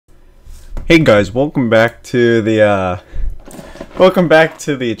Hey guys, welcome back to the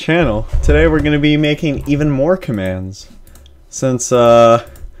channel. Today we're going to be making even more commands. Since I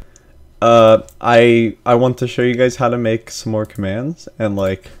want to show you guys how to make some more commands and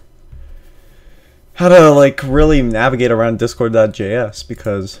how to really navigate around discord.js,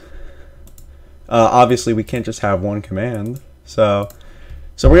 because obviously we can't just have one command. So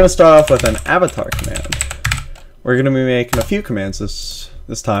we're going to start off with an avatar command. We're going to be making a few commands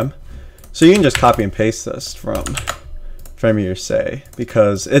this time. So you can just copy and paste this from your say,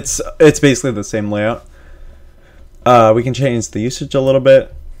 because it's basically the same layout. We can change the usage a little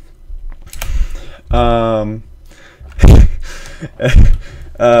bit. We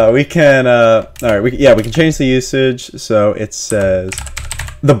can change the usage. So it says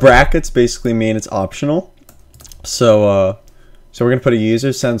the brackets basically mean it's optional. So we're gonna put a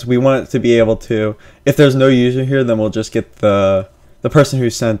user, since we want it to be able to, if there's no user here, then we'll just get the person who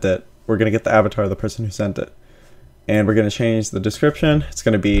sent it. We're going to get the avatar of the person who sent it. And we're going to change the description. It's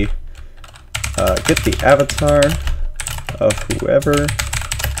going to be get the avatar of whoever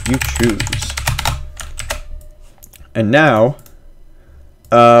you choose. And now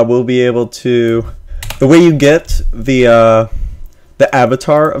we'll be able to, the way you get the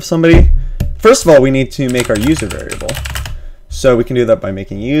avatar of somebody, first of all, we need to make our user variable. So we can do that by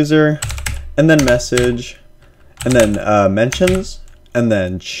making user, and then message, and then mentions, and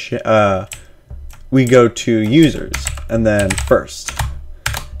then we go to users, and then first.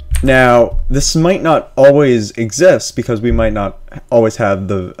 Now this might not always exist, because we might not always have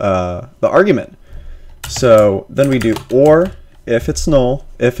the argument. So then we do or. If it's null,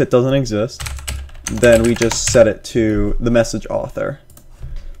 if it doesn't exist, then we just set it to the message author.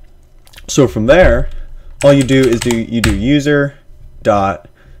 So from there, all you do is you do user dot,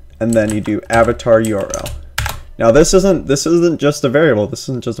 and then you do avatar URL. Now this isn't just a variable, this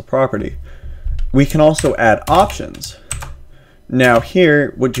isn't just a property. We can also add options. Now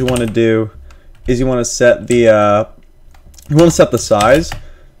here, what you want to do is you want to set the size.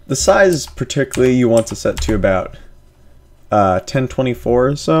 The size particularly you want to set to about 1024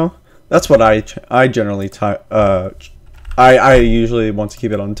 or so. That's what I generally type. I usually want to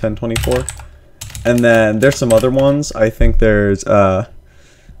keep it on 1024. And then there's some other ones. I think there's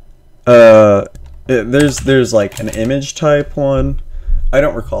there's like an image type one. I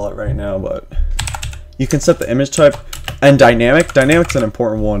don't recall it right now, but you can set the image type. And dynamic. Dynamic's an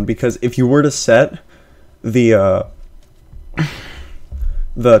important one, because if you were to set the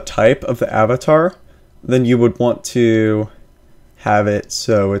type of the avatar, then you would want to have it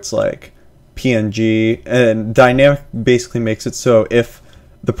so it's like PNG, and dynamic basically makes it so if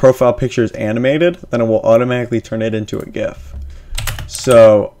the profile picture is animated, then it will automatically turn it into a GIF.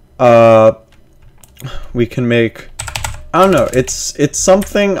 So we can make, I don't know, it's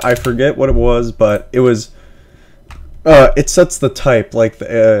something, I forget what it was, but it was it sets the type, like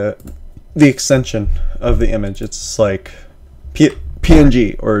the extension of the image. It's like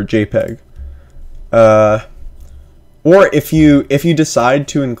PNG or JPEG. Or if you decide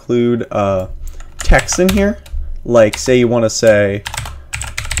to include text in here, like say you want to say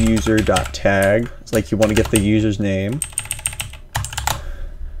user.tag, it's like you want to get the user's name,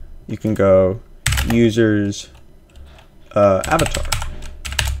 you can go user's avatar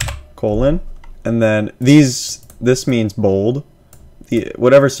colon, and then this means bold.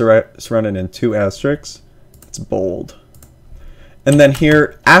 Whatever surrounded in 2 asterisks, it's bold. And then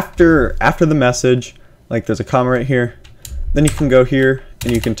here after the message, like there's a comma right here, then you can go here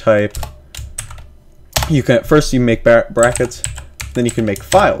and you can type, first you make brackets, then you can make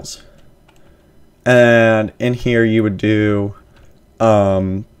files, and in here you would do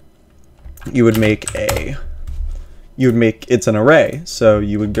it's an array. So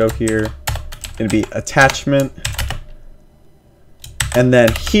you would go here, it'd be attachment, and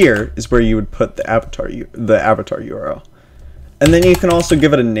then here is where you would put the avatar URL. And then you can also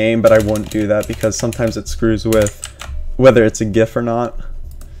give it a name, but I wouldn't do that because sometimes it screws with whether it's a GIF or not,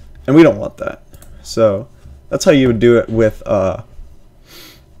 and we don't want that. So that's how you would do it with the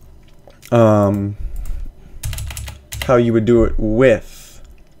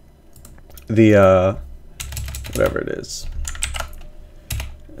whatever it is.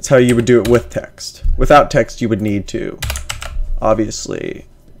 That's how you would do it with text. Without text, you would need to, obviously,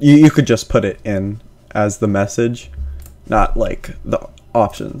 you could just put it in as the message, not like the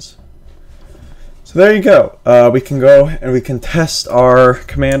options. So there you go. We can go and we can test our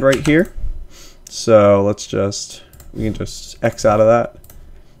command right here. So we can just X out of that,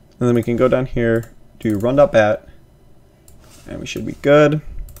 and then we can go down here, do run.bat, and we should be good.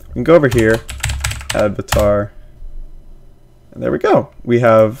 We can go over here, avatar, And there we go. We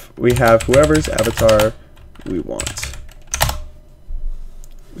have whoever's avatar we want.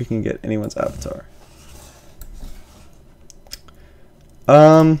 We can get anyone's avatar.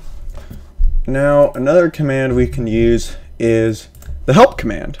 Now another command we can use is the help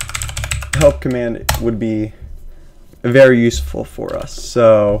command. The help command would be very useful for us.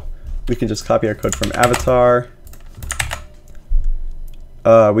 So we can just copy our code from avatar.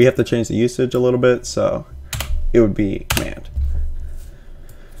 We have to change the usage a little bit, so it would be command.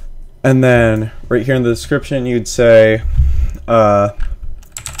 And then right here in the description, you'd say,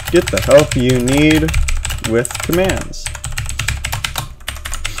 get the help you need with commands.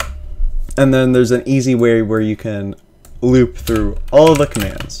 And then there's an easy way where you can loop through all of the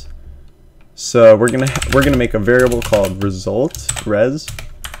commands. So we're gonna make a variable called result res,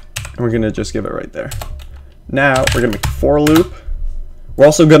 and we're gonna just give it right there. Now we're gonna make a for loop. We're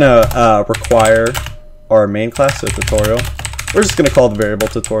also gonna require our main class, so tutorial. We're just gonna call the variable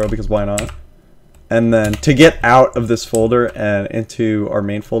tutorial because why not? And then to get out of this folder and into our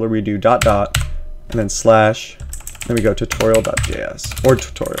main folder, we do dot dot and then slash. Then we go tutorial.js or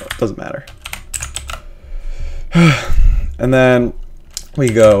tutorial, it doesn't matter. And then we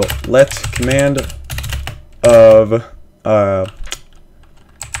go let command of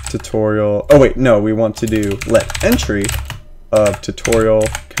tutorial. Oh wait, no, we want to do let entry of tutorial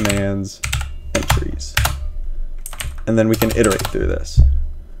commands entries. And then we can iterate through this.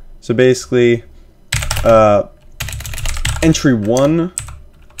 So basically, entry one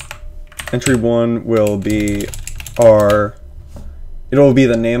will be it'll be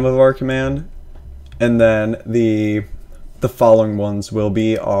the name of our command, and then the following ones will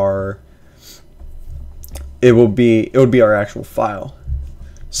be it would be our actual file.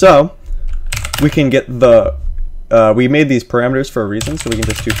 So we can get we made these parameters for a reason, so we can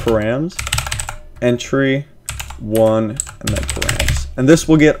just do params entry 1 and then params, and this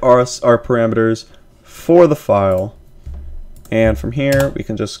will get us our parameters for the file. And from here we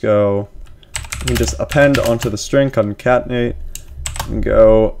can just append onto the string, concatenate, and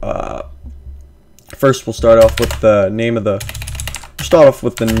go. First, we'll start off with the name of the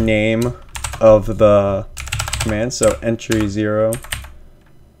command. So entry 0.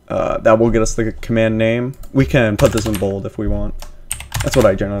 That will get us the command name. We can put this in bold if we want. That's what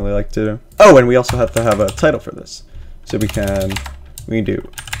I generally like to do. Oh, and we also have to have a title for this. So we can do.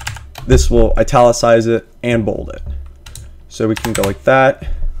 This will italicize it and bold it. So we can go like that,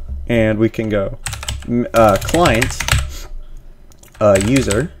 and we can go client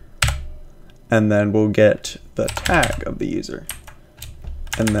user, and then we'll get the tag of the user,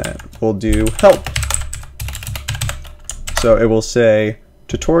 and then we'll do help. So it will say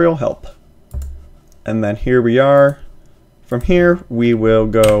tutorial help, and then here we are. From here we will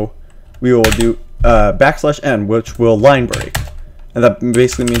do \n, which will line break, and that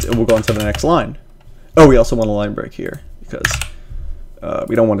basically means it will go into the next line. Oh, we also want a line break here because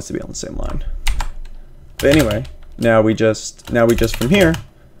we don't want it to be on the same line. But anyway, now we just from here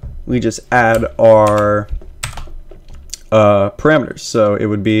we just add our parameters. So it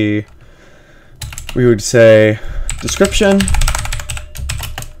would be, we would say description,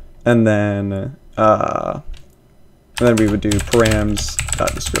 and then we would do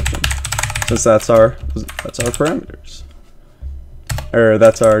params.description, since that's our parameters, or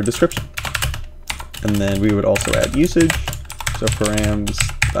that's our description. And then we would also add usage, so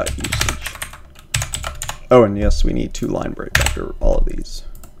params.usage. Oh, and yes, we need 2 line break after all of these.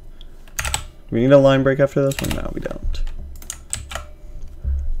 Do we need a line break after this one? No, we don't.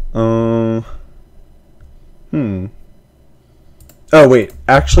 Oh wait,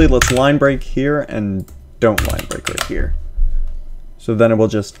 actually let's line break here and don't line break right here. So then it will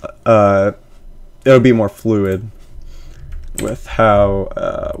just, it'll be more fluid with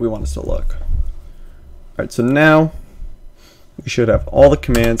how we want it to look. Alright, so now we should have all the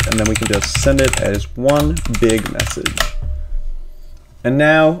commands, and then we can just send it as one big message. And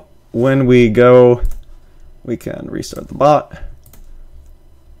now when we go, we can restart the bot.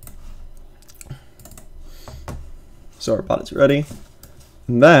 So our bot is ready.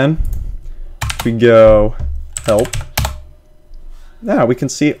 And then we go help. Now we can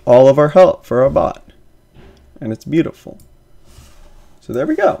see all of our help for our bot, and it's beautiful. So there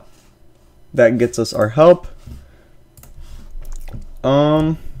we go. That gets us our help.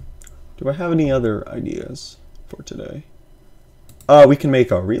 Do I have any other ideas for today? We can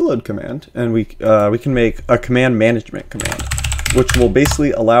make a reload command, and we can make a command management command, which will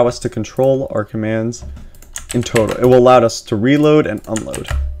basically allow us to control our commands in total. It will allow us to reload and unload.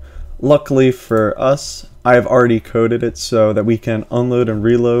 Luckily for us, I have already coded it so that we can unload and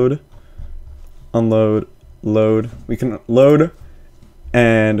reload, unload load. We can load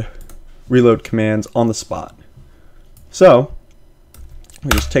and reload commands on the spot. So we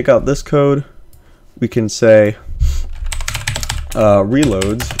just take out this code. We can say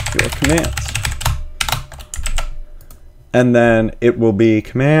reloads your commands. And then it will be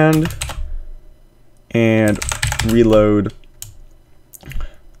command and reload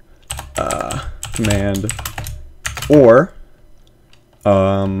command or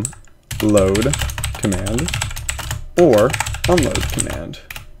load command or unload command.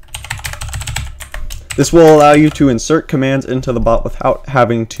 This will allow you to insert commands into the bot without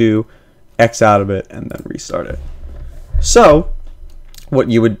having to X out of it and then restart it. So what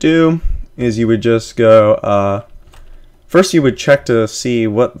you would do is you would just go first you would check to see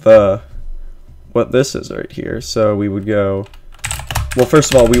what this is right here. So we would go, well,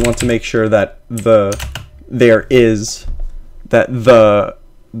 first of all, we want to make sure that the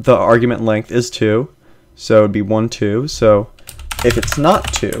argument length is 2. So it would be 1, 2. So if it's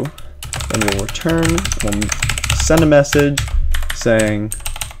not 2, then we'll we'll send a message saying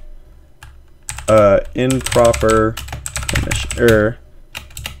improper permission, or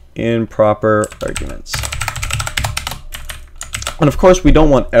improper arguments. And of course, we don't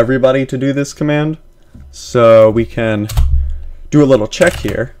want everybody to do this command, so we can do a little check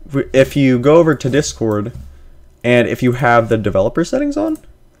here. If you go over to Discord, and if you have the developer settings on,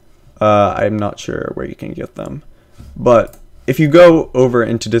 I'm not sure where you can get them, but if you go over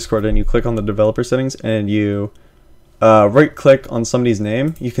into Discord and you click on the developer settings and you right click on somebody's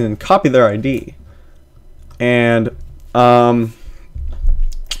name, you can copy their ID. And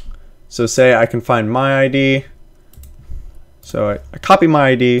so say I can find my ID. So I copy my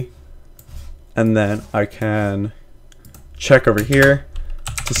ID, and then I can check over here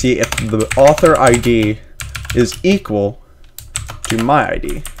to see if the author ID is equal to my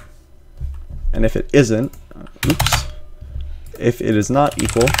ID. And if it isn't, if it is not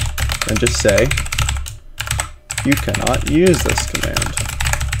equal, then just say you cannot use this command.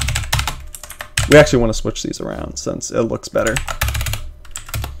 We actually want to switch these around since it looks better.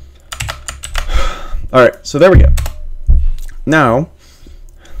 Alright, so there we go. Now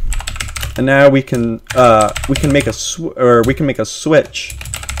we can make a switch. We can make a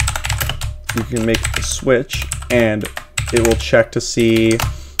switch, and it will check to see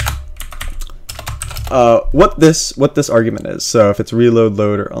what this argument is. So if it's reload,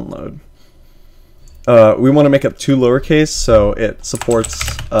 load, or unload. We want to make it 2 lowercase so it supports.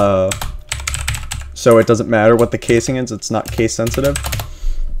 So it doesn't matter what the casing is. It's not case sensitive.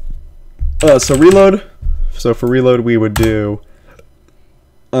 So reload. So for reload, we would do.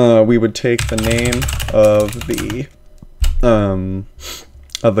 We would take the name of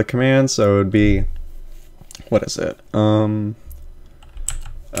the command. So it would be, what is it?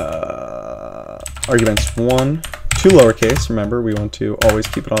 Arguments 1, 2 lowercase. Remember, we want to always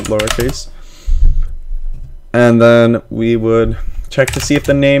keep it on lowercase. And then we would check to see if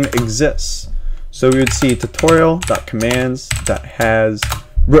the name exists. So we would see tutorial.commands.has.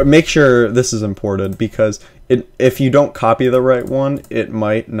 Make sure this is imported, because if you don't copy the right one, it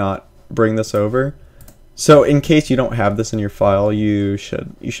might not bring this over. So in case you don't have this in your file, you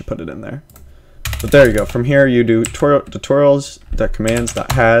should put it in there. But there you go. From here, you do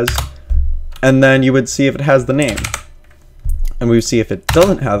tutorials.commands.has, and then you would see if it has the name, and we would see if it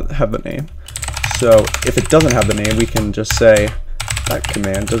doesn't have the name. So if it doesn't have the name, we can just say that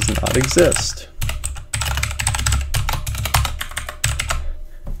command does not exist.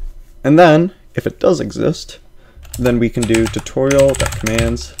 And then if it does exist, then we can do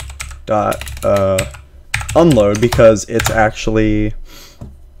tutorial.commands.unload, because it's actually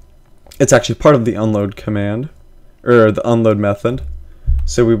part of the unload command, or the unload method.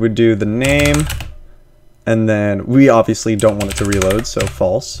 So we would do the name, and then we obviously don't want it to reload, so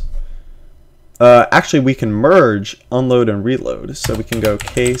false. Actually, we can merge unload and reload, so we can go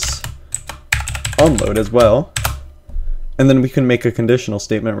case unload as well. And then we can make a conditional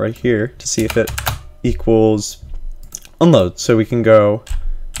statement right here to see if it equals unload. So we can go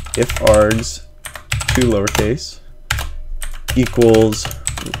if args 2 lowercase equals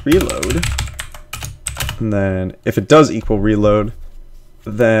reload. And then if it does equal reload,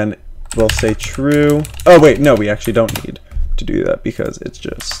 then we'll say true. Oh wait, no, we actually don't need to do that because it's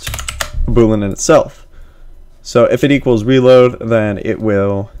just a boolean in itself. So if it equals reload, then it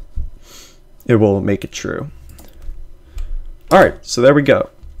will make it true. Alright, so there we go.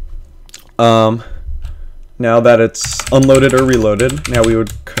 Now that it's unloaded or reloaded, now we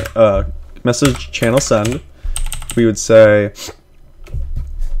would message channel send. We would say,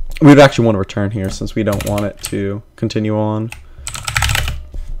 we would actually want to return here since we don't want it to continue on.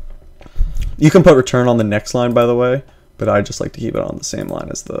 You can put return on the next line, by the way, but I just like to keep it on the same line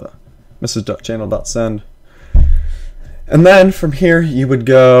as the message.channel.send. And then from here, you would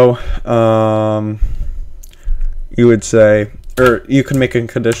go, you would say, or you can make a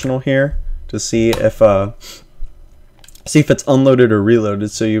conditional here to see if it's unloaded or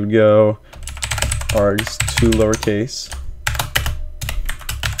reloaded. So you would go args to lowercase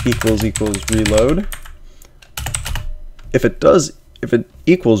equals reload. If it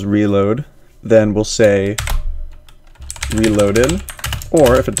equals reload, then we'll say reloaded,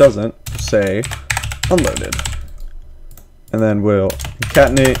 or if it doesn't, we'll say unloaded. And then we'll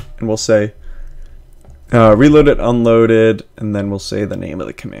concatenate and we'll say reloaded, unloaded, and then we'll say the name of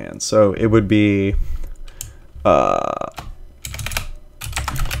the command. So it would be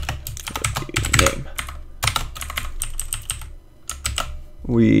name.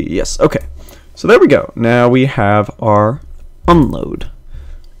 Yes, okay. So there we go. Now we have our unload.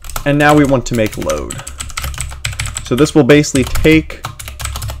 And now we want to make load. So this will basically take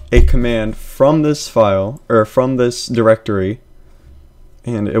a command from this file, or from this directory,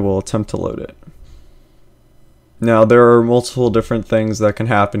 and it will attempt to load it. Now there are multiple different things that can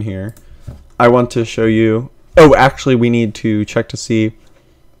happen here. I want to show you, oh, actually we need to check to see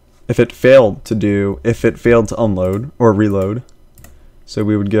if it failed to unload or reload. So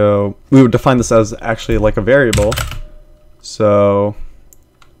we would define this as actually like a variable. So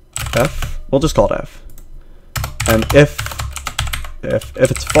f, we'll just call it f. And if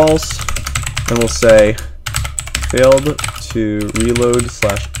it's false, then we'll say failed to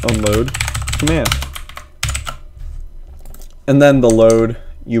reload/unload command. And then the load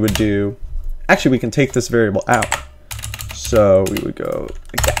you would do, actually we can take this variable out. So we would go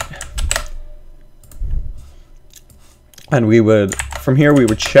like that. And we would, from here we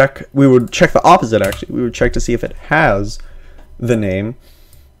would check the opposite actually. We would check to see if it has the name.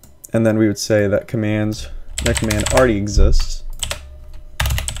 And then we would say that command already exists.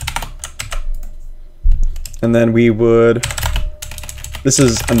 And then we would, this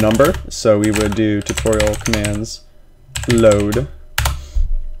is a number, so we would do tutorial commands load,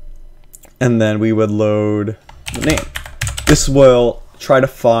 and then we would load the name. This will try to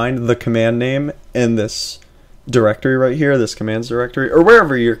find the command name in this directory right here, this commands directory, or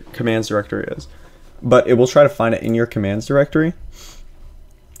wherever your commands directory is, but it will try to find it in your commands directory.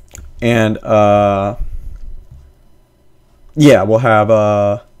 And yeah, we'll have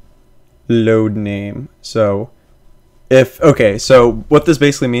a load name. So so what this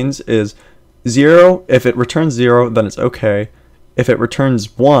basically means is 0, if it returns 0, then it's okay. If it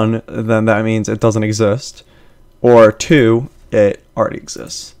returns 1, then that means it doesn't exist. Or 2, it already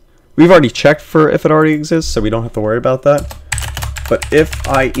exists. We've already checked for if it already exists, so we don't have to worry about that. But if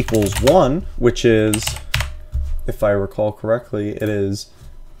I equals 1, which is, if I recall correctly,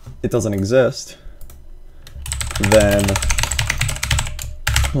 it doesn't exist, then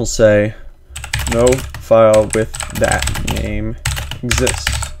we'll say no file with that name exists.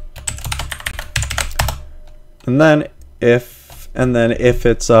 And then if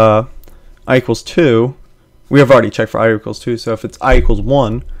it's I equals 2, we have already checked for I equals 2, so if it's I equals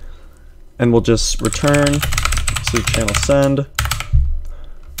 1, and we'll just return CTAnut send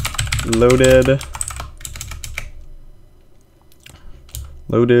loaded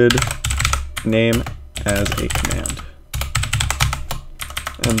name as a command.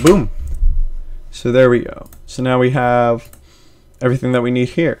 And boom. So there we go. So now we have everything that we need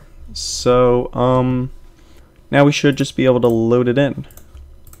here. So now we should just be able to load it in.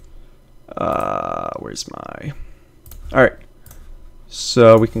 Where's my... Alright.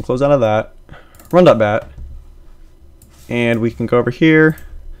 So we can close out of that. Run.bat. And we can go over here.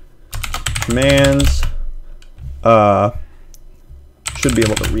 Commands. Should be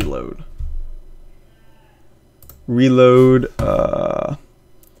able to reload.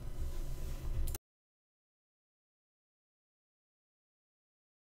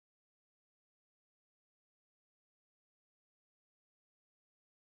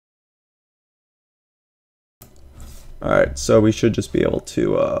 Alright, so we should just be able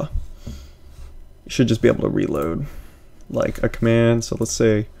to reload like a command. So let's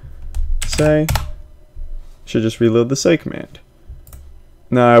say should just reload the say command.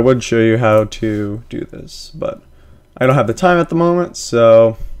 Now I would show you how to do this, but I don't have the time at the moment,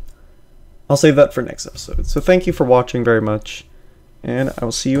 so I'll save that for next episode. So thank you for watching very much, and I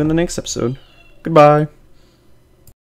will see you in the next episode. Goodbye.